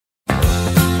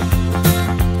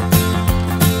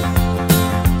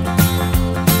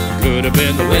Could have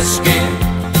been the whiskey,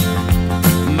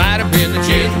 might have been the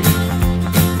gin,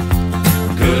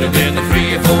 could have been the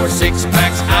 3 or 4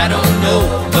 6-packs, I don't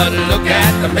know. But look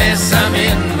at the mess I'm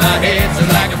in, my head's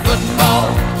like a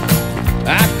football.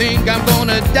 I think I'm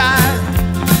gonna die.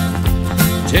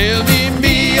 Tell me,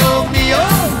 me, oh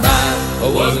my,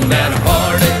 wasn't that a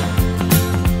party?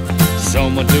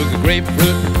 Someone took a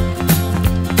grapefruit,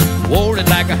 wore it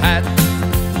like a hat.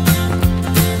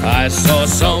 I saw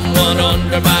someone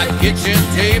under my kitchen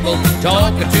table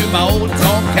talking to my old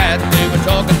tomcat. They were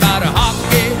talking about a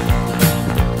hockey,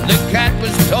 the cat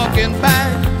was talking back.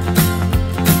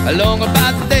 Along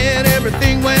about then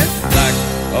everything went black.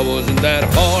 Wasn't that a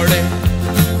party?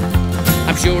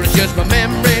 I'm sure it's just my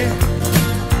memory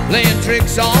playing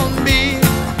tricks on me.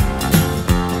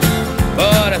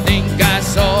 But I think I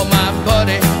saw my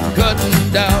buddy cutting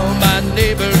down my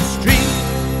neighbor's tree.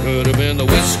 Could have been the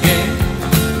whiskey,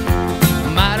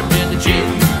 might have been the gin,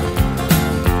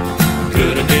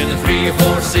 could have been the 3 or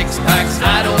 4 6-packs,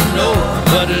 I don't know.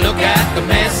 But look at the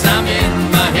mess I'm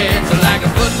in, my head's like a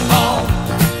football.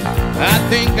 I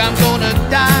think I'm gonna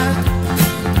die.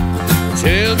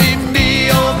 Tell me, me,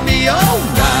 oh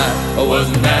my,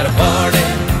 wasn't that a party?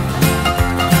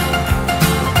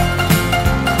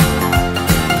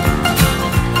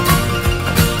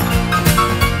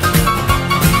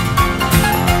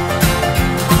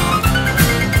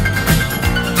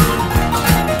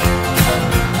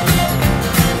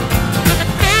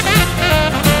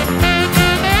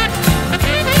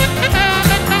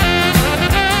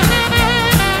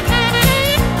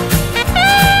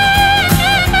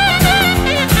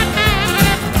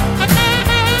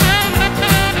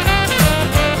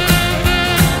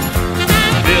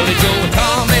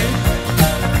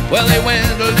 Well, they went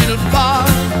a little far.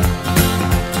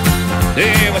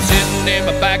 They were sitting in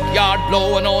my backyard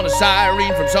blowing on a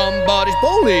siren from somebody's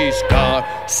police car.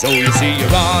 So you see,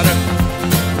 Your Honor,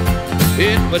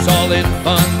 it was all in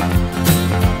fun.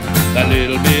 That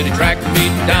little bitty track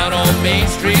meet down on Main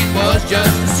Street was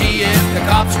just to see if the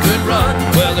cops could run.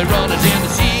 Well, they run us in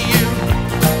to see you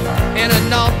in an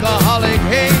alcoholic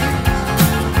haze.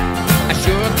 I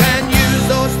sure can use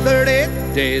those 30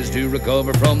 days to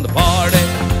recover from the party.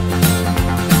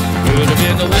 Could have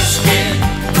been the whiskey,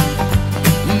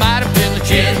 might have been the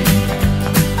gin,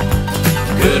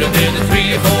 could have been the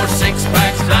 3 or 4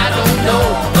 6-packs, I don't know.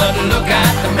 But look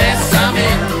at the mess I'm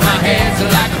in, my head's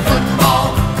like a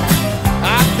football.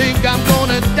 I think I'm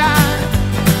gonna die.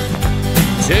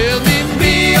 Tell me,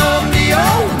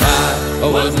 oh my,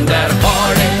 wasn't that a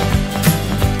party?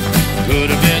 Could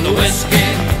have been the whiskey,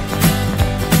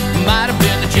 might have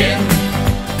been the gin,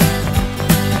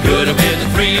 could have been the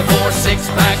 3 or 4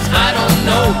 6-packs, I don't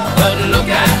know. But look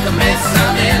at the mess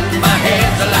I'm in, my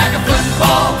head's like a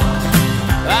football.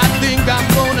 I think I'm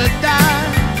gonna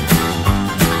die.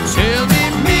 Tell me,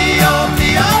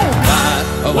 oh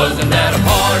my, wasn't that a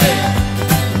party?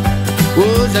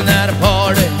 Wasn't that a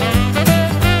party?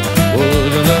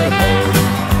 Wasn't that a party?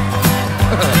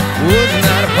 Wasn't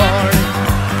that a party?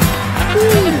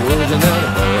 Ooh, wasn't that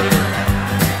a party?